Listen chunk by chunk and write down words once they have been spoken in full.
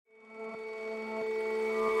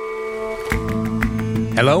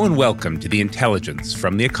Hello and welcome to The Intelligence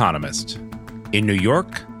from The Economist. In New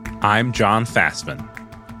York, I'm John Fassman.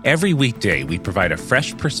 Every weekday, we provide a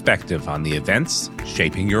fresh perspective on the events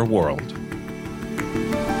shaping your world.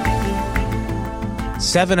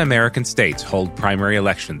 7 American states hold primary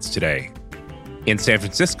elections today. In San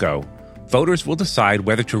Francisco, voters will decide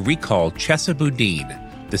whether to recall Chesa Boudin,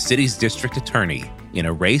 the city's district attorney, in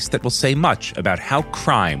a race that will say much about how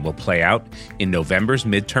crime will play out in November's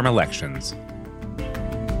midterm elections.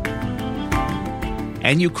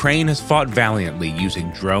 And Ukraine has fought valiantly using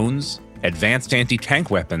drones, advanced anti-tank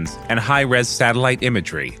weapons, and high-res satellite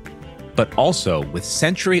imagery, but also with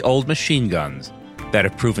century-old machine guns that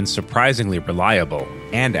have proven surprisingly reliable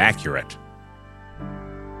and accurate.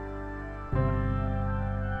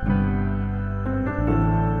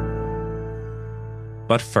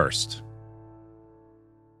 But first,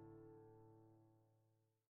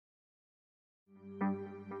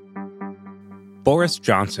 Boris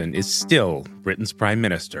Johnson is still Britain's Prime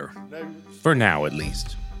Minister, for now at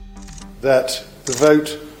least. That the vote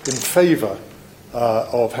in favour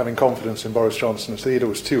of having confidence in Boris Johnson as leader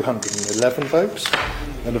was 211 votes,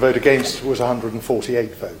 and the vote against was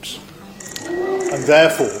 148 votes. And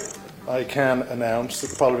therefore, I can announce that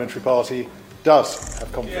the Parliamentary Party does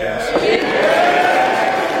have confidence.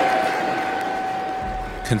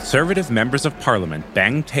 Conservative members of Parliament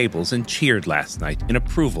banged tables and cheered last night in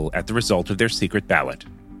approval at the result of their secret ballot.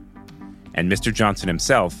 And Mr. Johnson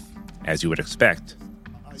himself, as you would expect,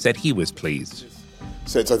 said he was pleased.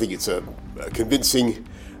 So I think it's a convincing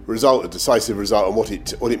result, a decisive result, and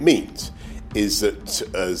what it means is that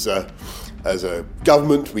as a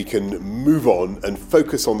government we can move on and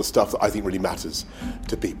focus on the stuff that I think really matters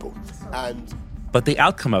to people. But the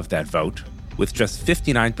outcome of that vote, with just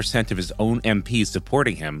 59% of his own MPs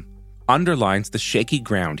supporting him, underlines the shaky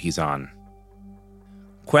ground he's on.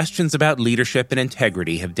 Questions about leadership and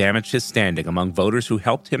integrity have damaged his standing among voters who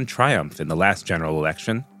helped him triumph in the last general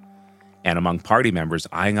election, and among party members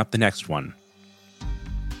eyeing up the next one.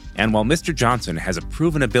 And while Mr. Johnson has a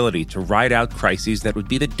proven ability to ride out crises that would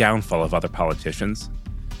be the downfall of other politicians,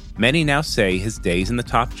 many now say his days in the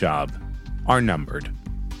top job are numbered.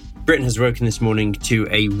 Britain has woken this morning to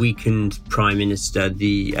a weakened Prime Minister.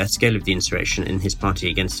 The scale of the insurrection in his party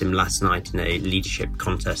against him last night in a leadership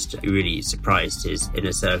contest really surprised his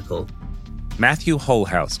inner circle. Matthew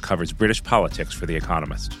Holhouse covers British politics for The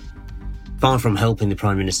Economist. Far from helping the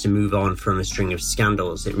Prime Minister move on from a string of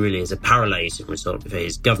scandals, it really is a paralysing result for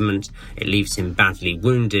his government. It leaves him badly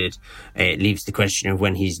wounded. It leaves the question of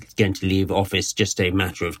when he's going to leave office just a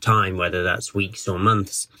matter of time, whether that's weeks or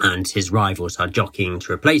months, and his rivals are jockeying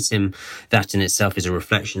to replace him. That in itself is a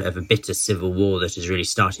reflection of a bitter civil war that is really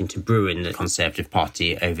starting to brew in the Conservative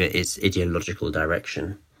Party over its ideological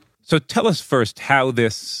direction. So tell us first how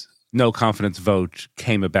this no-confidence vote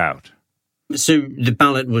came about. So the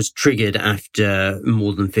ballot was triggered after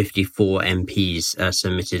more than 54 MPs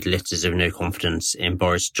submitted letters of no confidence in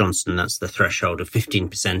Boris Johnson. That's the threshold of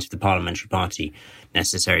 15% of the Parliamentary Party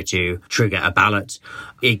necessary to trigger a ballot.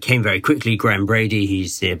 It came very quickly. Graham Brady,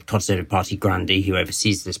 he's the Conservative Party grandee who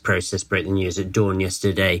oversees this process, broke the news at dawn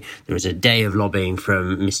yesterday. There was a day of lobbying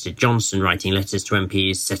from Mr. Johnson, writing letters to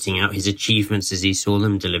MPs, setting out his achievements as he saw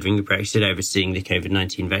them, delivering the Brexit, overseeing the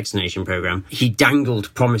COVID-19 vaccination programme. He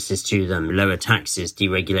dangled promises to them: lower taxes,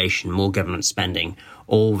 deregulation, more government spending,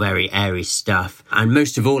 all very airy stuff. And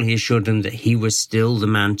most of all, he assured them that he was still the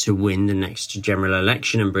man to win the next general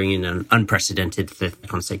election and bring in an unprecedented 5th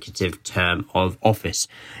consecutive term of office.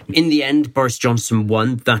 In the end, Boris Johnson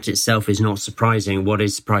won. That itself is not surprising. What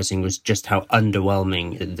is surprising was just how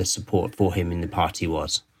underwhelming the support for him in the party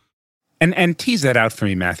was. And tease that out for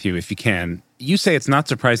me, Matthew, if you can. You say it's not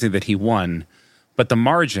surprising that he won, but the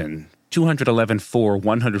margin, 211 for,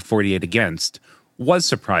 148 against, was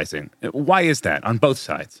surprising. Why is that on both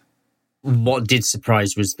sides? What did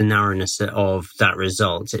surprise was the narrowness of that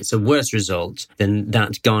result. It's a worse result than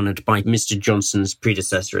that garnered by Mr. Johnson's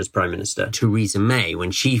predecessor as Prime Minister, Theresa May,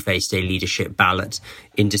 when she faced a leadership ballot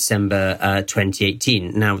in December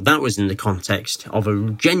 2018. Now, that was in the context of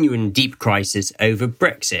a genuine deep crisis over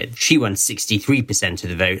Brexit. She won 63% of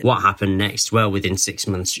the vote. What happened next? Well, within 6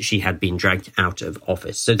 months, she had been dragged out of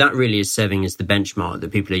office. So that really is serving as the benchmark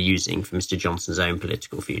that people are using for Mr. Johnson's own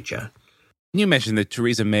political future. You mentioned that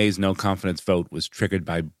Theresa May's no-confidence vote was triggered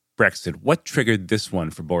by Brexit. What triggered this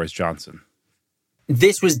one for Boris Johnson?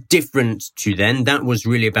 This was different to then. That was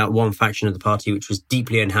really about one faction of the party which was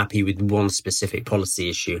deeply unhappy with one specific policy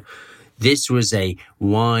issue. This was a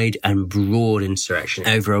wide and broad insurrection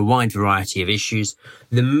over a wide variety of issues,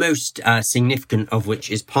 the most significant of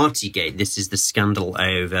which is Partygate. This is the scandal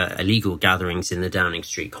over illegal gatherings in the Downing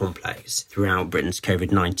Street complex throughout Britain's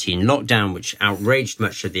COVID-19 lockdown, which outraged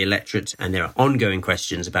much of the electorate, and there are ongoing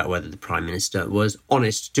questions about whether the Prime Minister was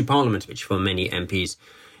honest to Parliament, which for many MPs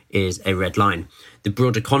is a red line. The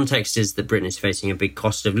broader context is that Britain is facing a big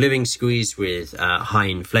cost of living squeeze with high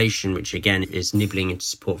inflation, which again is nibbling into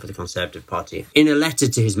support for the Conservative Party. In a letter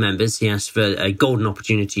to his members, he asked for a golden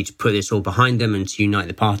opportunity to put this all behind them and to unite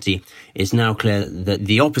the party. It's now clear that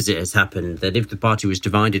the opposite has happened, that if the party was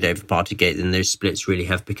divided over Partygate, then those splits really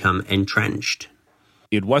have become entrenched.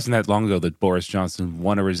 It wasn't that long ago that Boris Johnson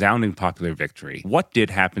won a resounding popular victory. What did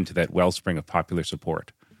happen to that wellspring of popular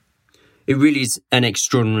support? It really is an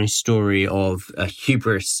extraordinary story of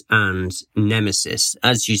hubris and nemesis.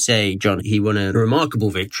 As you say, John, he won a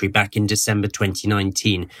remarkable victory back in December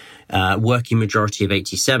 2019. Working majority of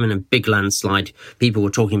 87, a big landslide. People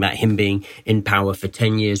were talking about him being in power for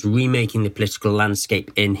 10 years, remaking the political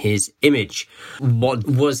landscape in his image. What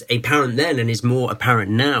was apparent then and is more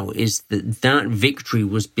apparent now is that victory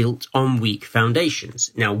was built on weak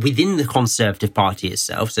foundations. Now, within the Conservative Party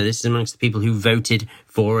itself, so this is amongst the people who voted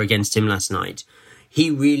for or against him last night,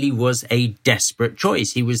 he really was a desperate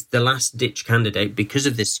choice. He was the last-ditch candidate because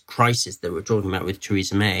of this crisis that we're talking about with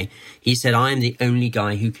Theresa May. He said, I am the only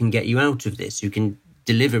guy who can get you out of this, who can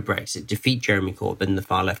deliver Brexit, defeat Jeremy Corbyn, the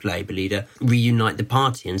far-left Labour leader, reunite the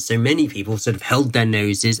party. And so many people sort of held their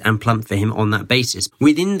noses and plumped for him on that basis.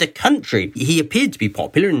 Within the country, he appeared to be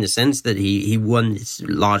popular in the sense that he won this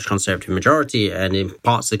large Conservative majority, and in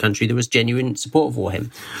parts of the country there was genuine support for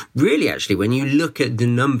him. Really, actually, when you look at the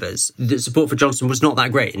numbers, the support for Johnson was not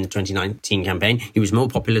that great in the 2019 campaign. He was more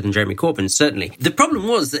popular than Jeremy Corbyn, certainly. The problem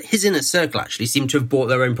was that his inner circle actually seemed to have bought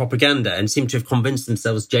their own propaganda and seemed to have convinced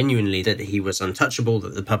themselves genuinely that he was untouchable,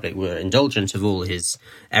 that the public were indulgent of all his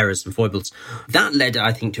errors and foibles. That led,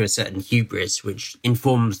 I think, to a certain hubris, which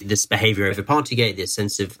informs this behaviour over Partygate, this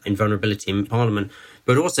sense of invulnerability in Parliament,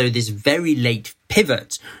 but also this very late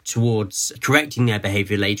pivot towards correcting their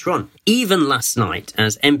behaviour later on. Even last night,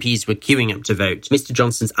 as MPs were queuing up to vote, Mr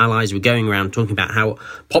Johnson's allies were going around talking about how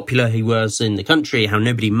popular he was in the country, how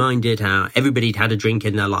nobody minded, how everybody'd had a drink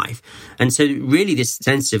in their life. And so really this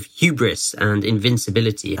sense of hubris and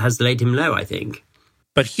invincibility has laid him low, I think.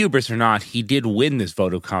 But hubris or not, he did win this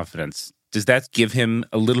vote of confidence. Does that give him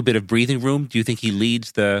a little bit of breathing room? Do you think he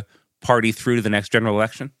leads the party through to the next general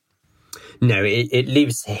election? No, it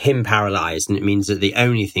leaves him paralysed, and it means that the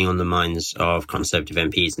only thing on the minds of Conservative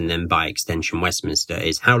MPs, and then by extension Westminster,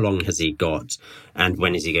 is how long has he got and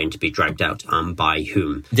when is he going to be dragged out and by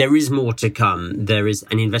whom? There is more to come. There is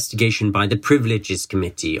an investigation by the Privileges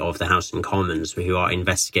Committee of the House and Commons who are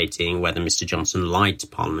investigating whether Mr Johnson lied to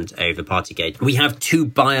Parliament over Partygate. We have two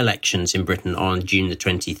by-elections in Britain on June the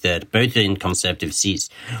 23rd, both in Conservative seats.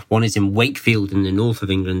 One is in Wakefield in the north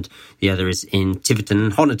of England, the other is in Tiverton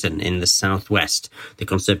and Honiton in the southwest. The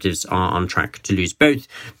Conservatives are on track to lose both.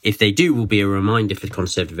 If they do, will be a reminder for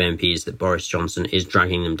Conservative MPs that Boris Johnson is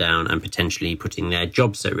dragging them down and potentially putting their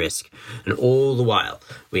jobs at risk. And all the while,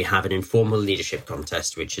 we have an informal leadership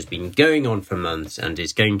contest which has been going on for months and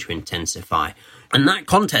is going to intensify. And that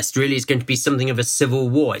contest really is going to be something of a civil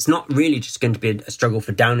war. It's not really just going to be a struggle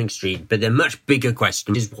for Downing Street, but the much bigger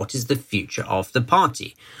question is, what is the future of the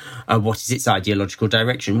party? What is its ideological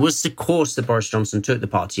direction? Was the course that Boris Johnson took the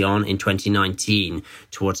party on in 2019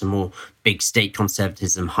 towards a more big state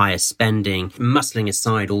conservatism, higher spending, muscling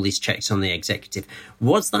aside all these checks on the executive,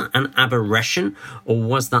 was that an aberration, or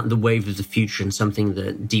was that the wave of the future and something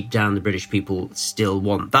that deep down the British people still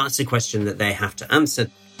want? That's a question that they have to answer.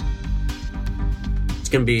 It's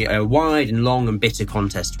going to be a wide and long and bitter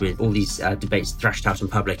contest with all these debates thrashed out in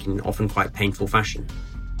public in often quite painful fashion.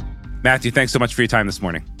 Matthew, thanks so much for your time this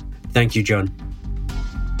morning. Thank you, John.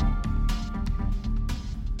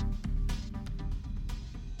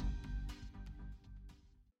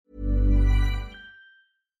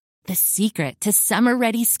 The secret to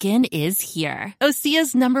summer-ready skin is here.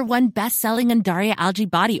 Osea's #1 best-selling Undaria Algae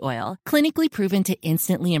Body Oil, clinically proven to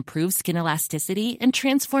instantly improve skin elasticity and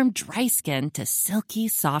transform dry skin to silky,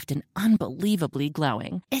 soft, and unbelievably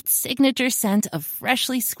glowing. Its signature scent of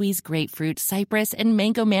freshly squeezed grapefruit, cypress, and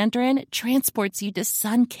mango mandarin transports you to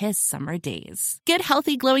sun-kissed summer days. Get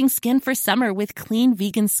healthy, glowing skin for summer with clean,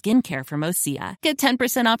 vegan skincare from Osea. Get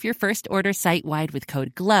 10% off your first order site-wide with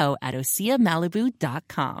code GLOW at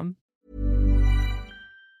OseaMalibu.com.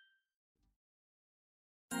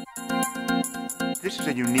 This is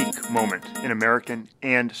a unique moment in American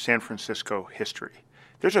and San Francisco history.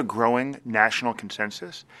 There's a growing national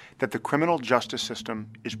consensus that the criminal justice system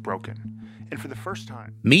is broken. And for the first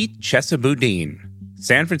time... Meet Chesa Boudin,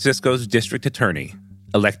 San Francisco's district attorney.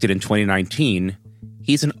 Elected in 2019,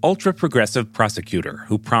 he's an ultra-progressive prosecutor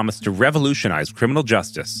who promised to revolutionize criminal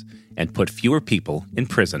justice and put fewer people in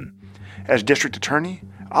prison. As district attorney,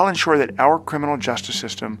 I'll ensure that our criminal justice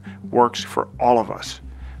system works for all of us,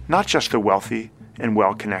 not just the wealthy and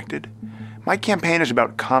well-connected. My campaign is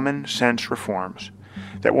about common sense reforms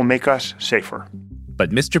that will make us safer.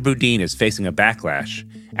 But Mr. Boudin is facing a backlash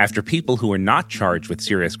after people who were not charged with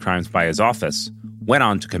serious crimes by his office went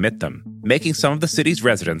on to commit them, making some of the city's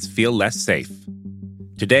residents feel less safe.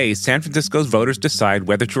 Today, San Francisco's voters decide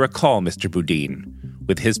whether to recall Mr. Boudin,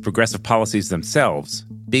 with his progressive policies themselves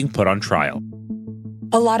being put on trial.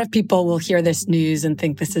 A lot of people will hear this news and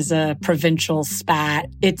think this is a provincial spat.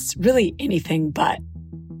 It's really anything but.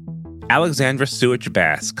 Alexandra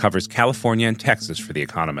Suich-Bass covers California and Texas for The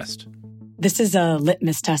Economist. This is a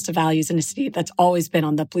litmus test of values in a city that's always been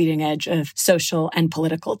on the bleeding edge of social and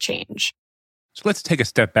political change. So let's take a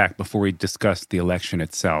step back before we discuss the election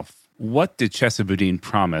itself. What did Chesa Boudin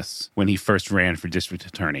promise when he first ran for district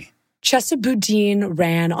attorney? Chesa Boudin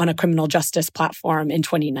ran on a criminal justice platform in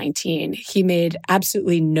 2019. He made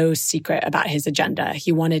absolutely no secret about his agenda.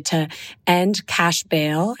 He wanted to end cash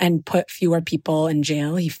bail and put fewer people in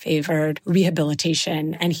jail. He favored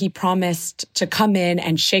rehabilitation, and he promised to come in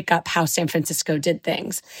and shake up how San Francisco did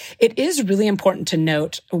things. It is really important to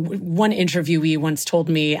note, one interviewee once told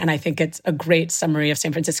me, and I think it's a great summary of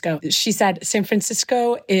San Francisco. She said, San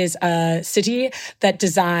Francisco is a city that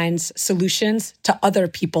designs solutions to other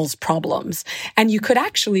people's problems. And you could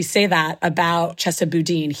actually say that about Chesa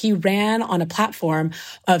Boudin. He ran on a platform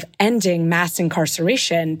of ending mass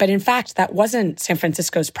incarceration, but in fact, that wasn't San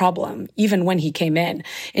Francisco's problem, even when he came in.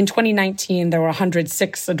 In 2019, there were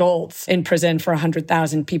 106 adults in prison for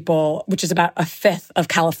 100,000 people, which is about a fifth of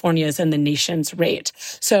California's and the nation's rate.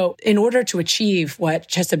 So in order to achieve what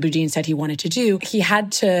Chesa Boudin said he wanted to do, he had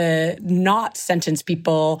to not sentence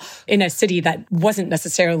people in a city that wasn't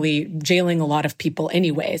necessarily jailing a lot of people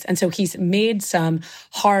anyways. And so he's made some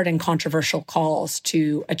hard and controversial calls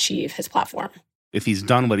to achieve his platform. If he's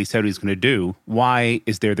done what he said he was going to do, why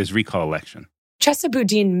is there this recall election? Chesa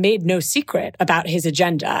Boudin made no secret about his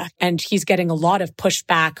agenda, and he's getting a lot of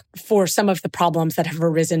pushback for some of the problems that have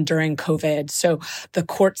arisen during COVID. So the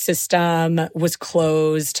court system was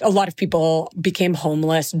closed. A lot of people became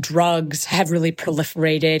homeless. Drugs have really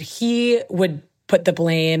proliferated. He would put the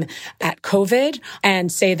blame at COVID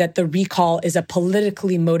and say that the recall is a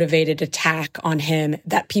politically motivated attack on him,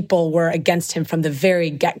 that people were against him from the very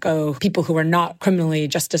get-go, people who are not criminally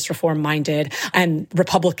justice reform minded, and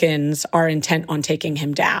Republicans are intent on taking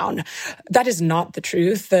him down. That is not the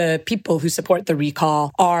truth. The people who support the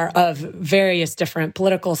recall are of various different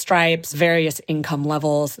political stripes, various income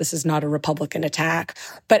levels. This is not a Republican attack.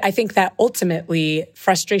 But I think that ultimately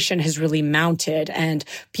frustration has really mounted, and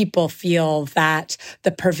people feel that the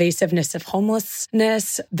pervasiveness of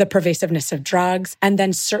homelessness, the pervasiveness of drugs, and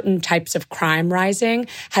then certain types of crime rising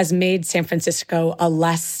has made San Francisco a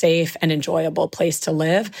less safe and enjoyable place to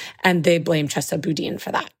live. And they blame Chesa Boudin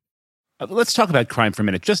for that. Let's talk about crime for a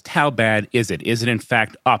minute. Just how bad is it? Is it in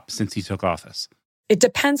fact up since he took office? It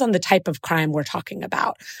depends on the type of crime we're talking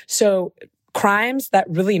about. So crimes that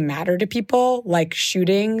really matter to people, like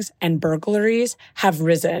shootings and burglaries, have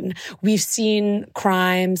risen. We've seen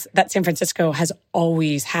crimes that San Francisco has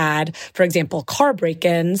always had. For example, car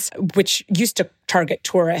break-ins, which used to target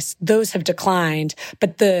tourists. Those have declined,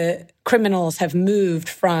 but the criminals have moved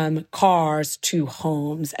from cars to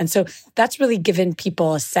homes. And so that's really given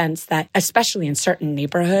people a sense that, especially in certain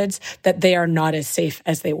neighborhoods, that they are not as safe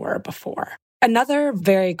as they were before. Another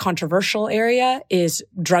very controversial area is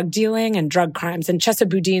drug dealing and drug crimes. And Chesa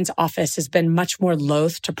Boudin's office has been much more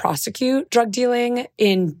loath to prosecute drug dealing.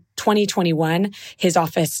 In 2021, his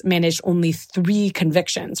office managed only 3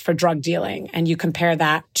 convictions for drug dealing. And you compare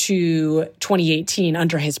that to 2018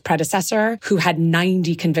 under his predecessor, who had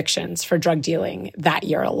 90 convictions for drug dealing that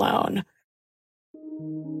year alone.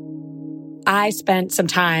 I spent some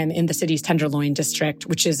time in the city's Tenderloin district,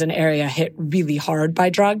 which is an area hit really hard by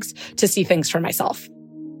drugs, to see things for myself.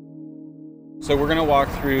 So we're going to walk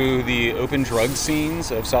through the open drug scenes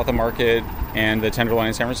of South of Market and the Tenderloin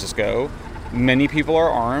in San Francisco. Many people are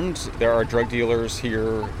armed. There are drug dealers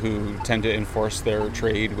here who tend to enforce their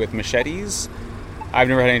trade with machetes. I've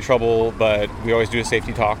never had any trouble, but we always do a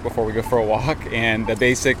safety talk before we go for a walk. And the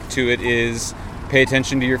basic to it is pay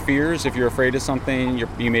attention to your fears. If you're afraid of something,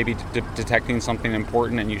 you may be detecting something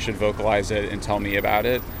important, and you should vocalize it and tell me about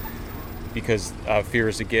it, because fear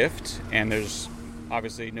is a gift, and there's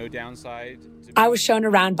Obviously, no downside. I was shown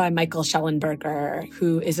around by Michael Schellenberger,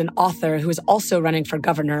 who is an author who is also running for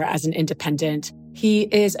governor as an independent. He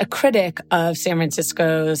is a critic of San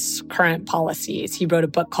Francisco's current policies. He wrote a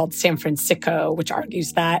book called San Francisco, which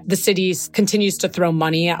argues that the city continues to throw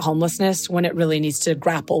money at homelessness when it really needs to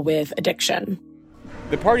grapple with addiction.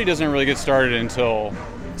 The party doesn't really get started until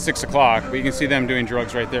 6 o'clock, but you can see them doing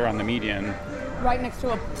drugs right there on the median. Right next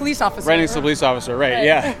to a police officer. Right next to a police officer, right.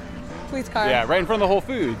 Yeah. Police car. Yeah, right in front of the Whole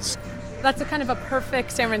Foods. That's a kind of a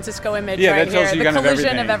perfect San Francisco image right here. Yeah, that tells you the kind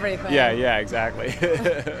collision of everything. Yeah, exactly.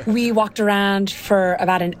 We walked around for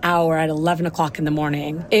about an hour at 11 o'clock in the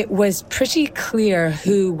morning. It was pretty clear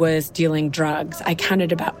who was dealing drugs. I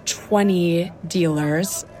counted about 20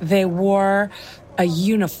 dealers. They wore a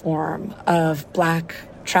uniform of black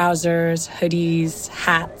trousers, hoodies,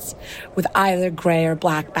 hats, with either gray or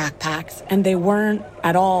black backpacks, and they weren't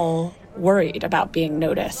at all worried about being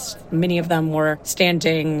noticed. Many of them were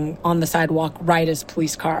standing on the sidewalk right as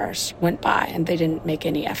police cars went by, and they didn't make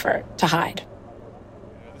any effort to hide.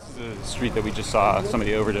 This is a street that we just saw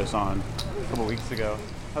somebody overdose on a couple weeks ago.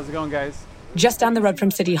 How's it going, guys? Just down the road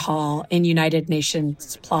from City Hall in United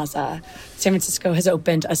Nations Plaza, San Francisco has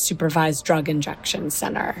opened a supervised drug injection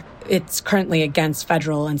center. It's currently against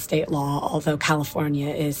federal and state law, although California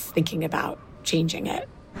is thinking about changing it.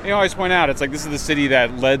 I always point out, it's like this is the city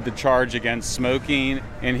that led the charge against smoking,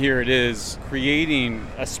 and here it is creating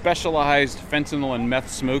a specialized fentanyl and meth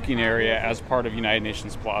smoking area as part of United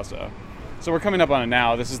Nations Plaza. So we're coming up on it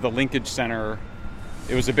now. This is the linkage center.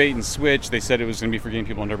 It was a bait and switch. They said it was going to be for getting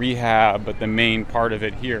people into rehab, but the main part of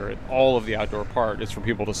it here, all of the outdoor part, is for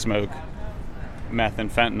people to smoke meth and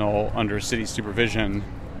fentanyl under city supervision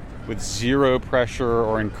with zero pressure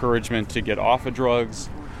or encouragement to get off of drugs.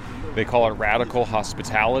 They call it radical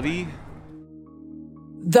hospitality.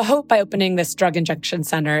 The hope by opening this drug injection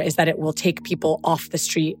center is that it will take people off the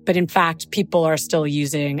street, but in fact, people are still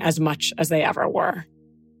using as much as they ever were.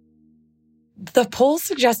 The polls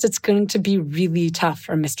suggest it's going to be really tough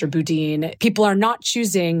for Mr. Boudin. People are not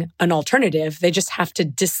choosing an alternative. They just have to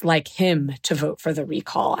dislike him to vote for the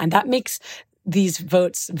recall. And that makes these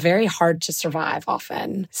votes very hard to survive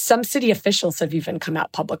often. Some city officials have even come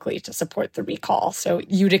out publicly to support the recall. So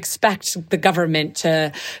you'd expect the government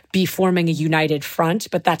to be forming a united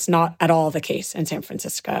front, but that's not at all the case in San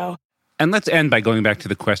Francisco. And let's end by going back to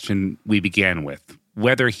the question we began with.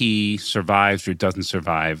 Whether he survives or doesn't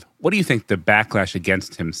survive, what do you think the backlash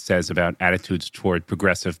against him says about attitudes toward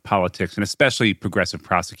progressive politics and especially progressive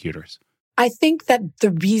prosecutors? I think that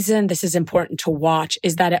the reason this is important to watch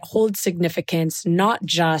is that it holds significance not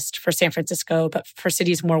just for San Francisco, but for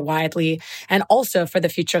cities more widely, and also for the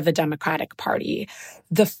future of the Democratic Party.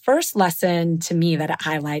 The first lesson to me that it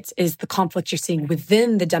highlights is the conflict you're seeing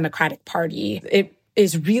within the Democratic Party. It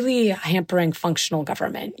is really hampering functional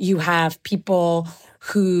government. You have people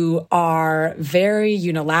who are very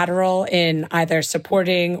unilateral in either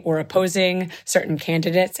supporting or opposing certain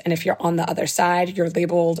candidates. And if you're on the other side, you're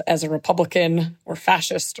labeled as a Republican or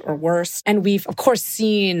fascist or worse. And we've, of course,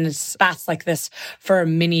 seen spats like this for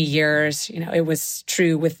many years. You know, it was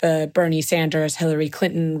true with the Bernie Sanders, Hillary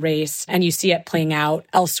Clinton race, and you see it playing out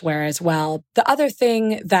elsewhere as well. The other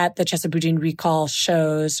thing that the Chesa Boudin recall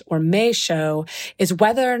shows or may show is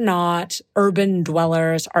whether or not urban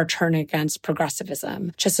dwellers are turning against progressivism.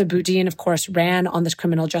 Chesa Boudin, of course, ran on this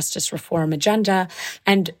criminal justice reform agenda,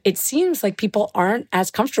 and it seems like people aren't as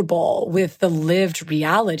comfortable with the lived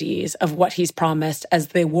realities of what he's promised as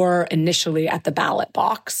they were initially at the ballot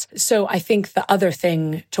box. So I think the other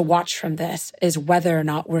thing to watch from this is whether or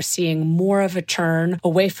not we're seeing more of a turn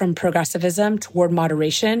away from progressivism toward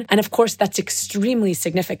moderation. And of course, that's extremely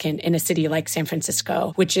significant in a city like San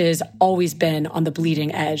Francisco, which has always been on the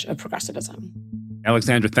bleeding edge of progressivism.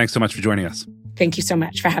 Alexandra, thanks so much for joining us. Thank you so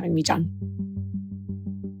much for having me, John.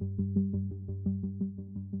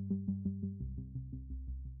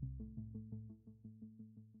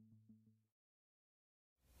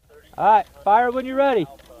 All right, fire when you're ready.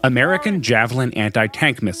 American Javelin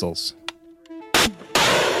anti-tank missiles.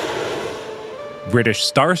 British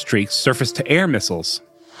Starstreak surface-to-air missiles.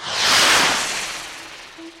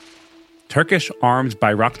 Turkish armed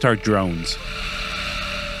Bayraktar drones.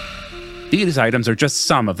 These items are just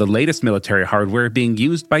some of the latest military hardware being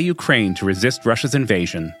used by Ukraine to resist Russia's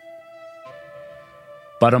invasion.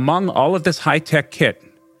 But among all of this high-tech kit,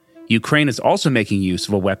 Ukraine is also making use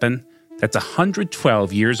of a weapon that's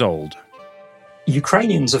 112 years old.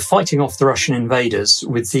 Ukrainians are fighting off the Russian invaders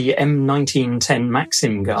with the M1910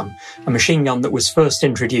 Maxim gun, a machine gun that was first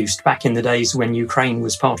introduced back in the days when Ukraine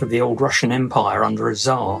was part of the old Russian Empire under a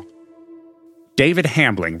Tsar. David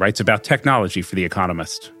Hambling writes about technology for The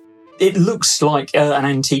Economist. It looks like an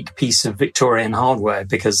antique piece of Victorian hardware,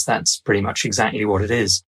 because that's pretty much exactly what it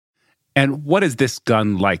is. And what is this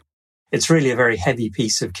gun like? It's really a very heavy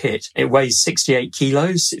piece of kit. It weighs 68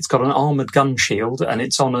 kilos. It's got an armoured gun shield, and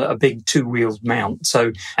it's on a big two-wheeled mount.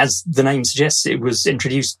 So, as the name suggests, it was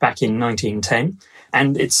introduced back in 1910.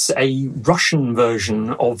 And it's a Russian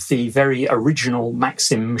version of the very original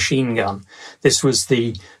Maxim machine gun. This was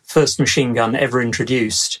the first machine gun ever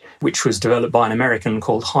introduced, which was developed by an American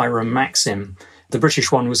called Hiram Maxim. The British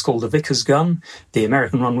one was called the Vickers gun, the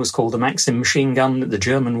American one was called the Maxim machine gun, the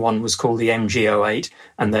German one was called the MG08,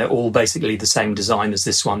 and they're all basically the same design as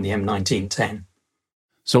this one, the M1910.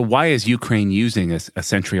 So why is Ukraine using a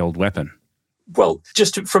century-old weapon? Well,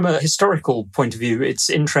 just from a historical point of view, it's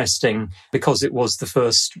interesting because it was the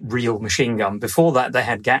first real machine gun. Before that, they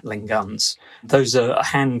had Gatling guns. Those are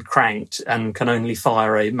hand-cranked and can only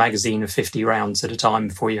fire a magazine of 50 rounds at a time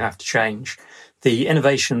before you have to change. The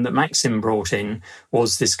innovation that Maxim brought in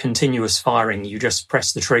was this continuous firing. You just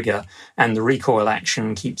press the trigger and the recoil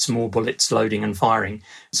action keeps more bullets loading and firing,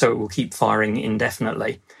 so it will keep firing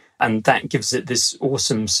indefinitely. And that gives it this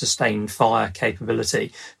awesome sustained fire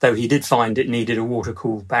capability, though he did find it needed a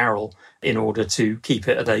water-cooled barrel in order to keep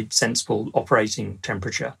it at a sensible operating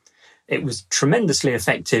temperature. It was tremendously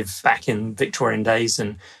effective back in Victorian days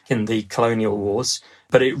and in the colonial wars,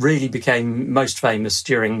 but it really became most famous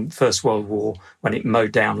during First World War when it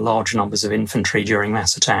mowed down large numbers of infantry during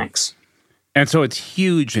mass attacks. And so it's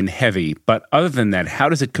huge and heavy, but other than that, how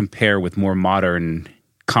does it compare with more modern,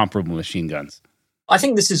 comparable machine guns? I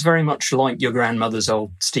think this is very much like your grandmother's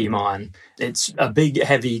old steam iron. It's a big,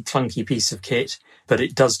 heavy, clunky piece of kit, but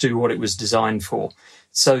it does do what it was designed for.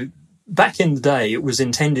 So back in the day, it was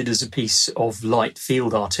intended as a piece of light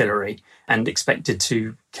field artillery and expected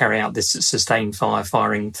to carry out this sustained fire,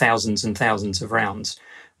 firing thousands and thousands of rounds.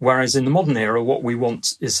 Whereas in the modern era, what we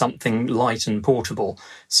want is something light and portable.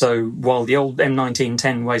 So while the old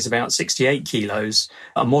M1910 weighs about 68 kilos,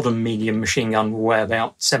 a modern medium machine gun will weigh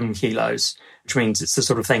about 7 kilos, which means it's the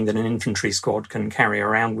sort of thing that an infantry squad can carry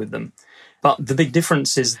around with them. But the big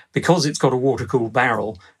difference is because it's got a water-cooled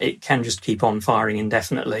barrel, it can just keep on firing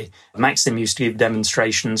indefinitely. Maxim used to give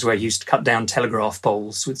demonstrations where he used to cut down telegraph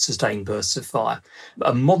poles with sustained bursts of fire.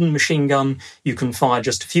 A modern machine gun, you can fire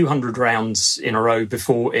just a few hundred rounds in a row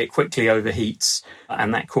before it quickly overheats,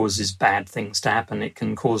 and that causes bad things to happen. It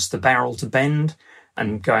can cause the barrel to bend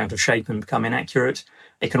and go out of shape and become inaccurate.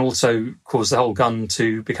 It can also cause the whole gun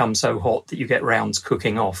to become so hot that you get rounds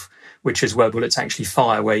cooking off, which is where bullets actually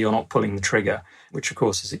fire where you're not pulling the trigger, which of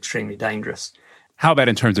course is extremely dangerous. How about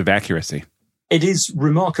in terms of accuracy? It is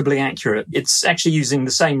remarkably accurate. It's actually using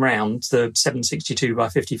the same round, the 7.62 by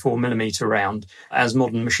 54mm round, as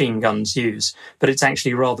modern machine guns use, but it's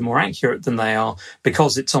actually rather more accurate than they are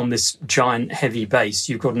because it's on this giant heavy base.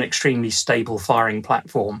 You've got an extremely stable firing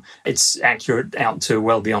platform. It's accurate out to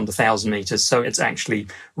well beyond 1,000 meters, so it's actually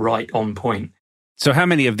right on point. So how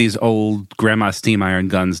many of these old grandma steam iron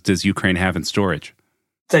guns does Ukraine have in storage?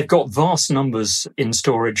 They've got vast numbers in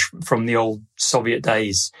storage from the old Soviet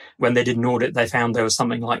days. When they did an audit, they found there was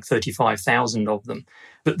something like 35,000 of them.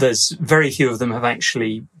 But there's very few of them have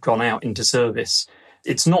actually gone out into service.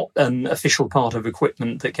 It's not an official part of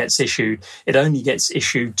equipment that gets issued. It only gets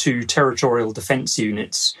issued to territorial defence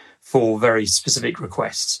units for very specific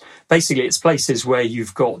requests. Basically, it's places where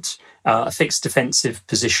you've got a fixed defensive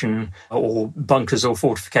position or bunkers or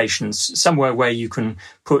fortifications, somewhere where you can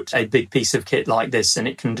put a big piece of kit like this and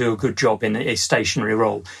it can do a good job in a stationary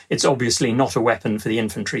role. It's obviously not a weapon for the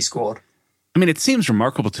infantry squad. I mean, it seems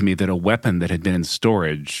remarkable to me that a weapon that had been in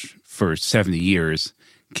storage for 70 years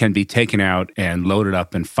can be taken out and loaded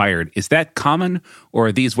up and fired. Is that common, or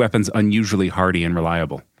are these weapons unusually hardy and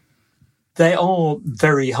reliable? They are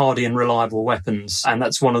very hardy and reliable weapons, and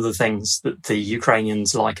that's one of the things that the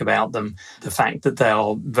Ukrainians like about them, the fact that they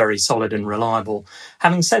are very solid and reliable.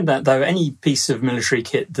 Having said that, though, any piece of military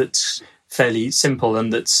kit that's fairly simple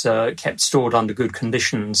and that's kept stored under good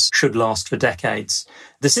conditions should last for decades.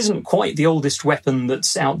 This isn't quite the oldest weapon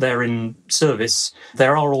that's out there in service.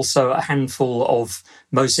 There are also a handful of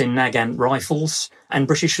Mosin Nagant rifles and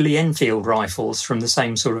British Lee Enfield rifles from the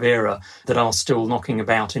same sort of era that are still knocking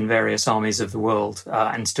about in various armies of the world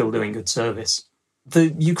and still doing good service.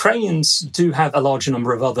 The Ukrainians do have a larger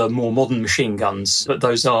number of other more modern machine guns, but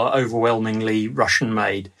those are overwhelmingly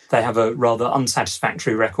Russian-made. They have a rather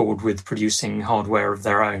unsatisfactory record with producing hardware of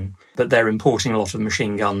their own, but they're importing a lot of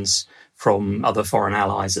machine guns from other foreign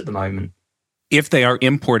allies at the moment. If they are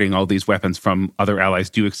importing all these weapons from other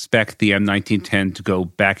allies, do you expect the M1910 to go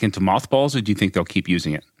back into mothballs, or do you think they'll keep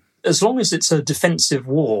using it? as long as it's a defensive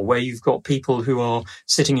war where you've got people who are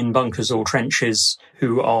sitting in bunkers or trenches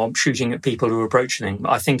who are shooting at people who are approaching them,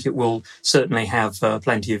 I think it will certainly have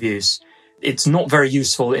plenty of use. It's not very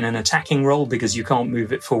useful in an attacking role because you can't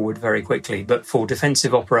move it forward very quickly, but for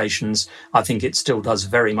defensive operations, I think it still does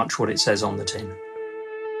very much what it says on the tin.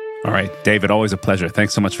 All right, David, always a pleasure.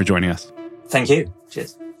 Thanks so much for joining us. Thank you.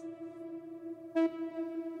 Cheers.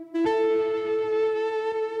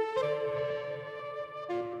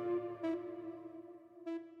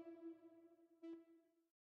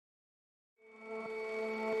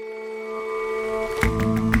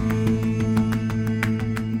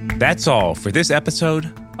 That's all for this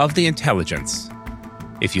episode of The Intelligence.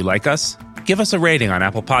 If you like us, give us a rating on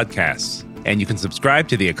Apple Podcasts, and you can subscribe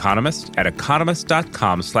to The Economist at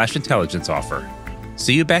economist.com/intelligence offer.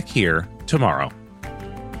 See you back here tomorrow.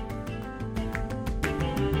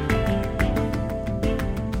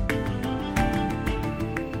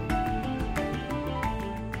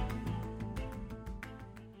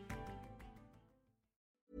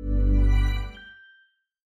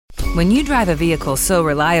 When you drive a vehicle so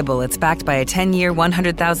reliable it's backed by a 10-year,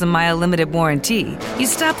 100,000-mile limited warranty, you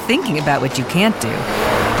stop thinking about what you can't do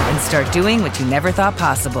and start doing what you never thought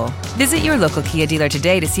possible. Visit your local Kia dealer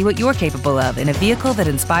today to see what you're capable of in a vehicle that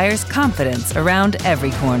inspires confidence around every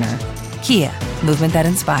corner. Kia, movement that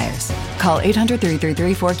inspires. Call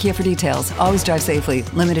 800-333-4KIA for details. Always drive safely.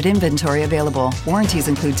 Limited inventory available. Warranties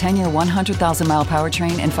include 10-year 100,000-mile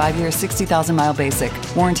powertrain and 5-year 60,000-mile basic.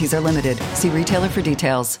 Warranties are limited. See retailer for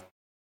details.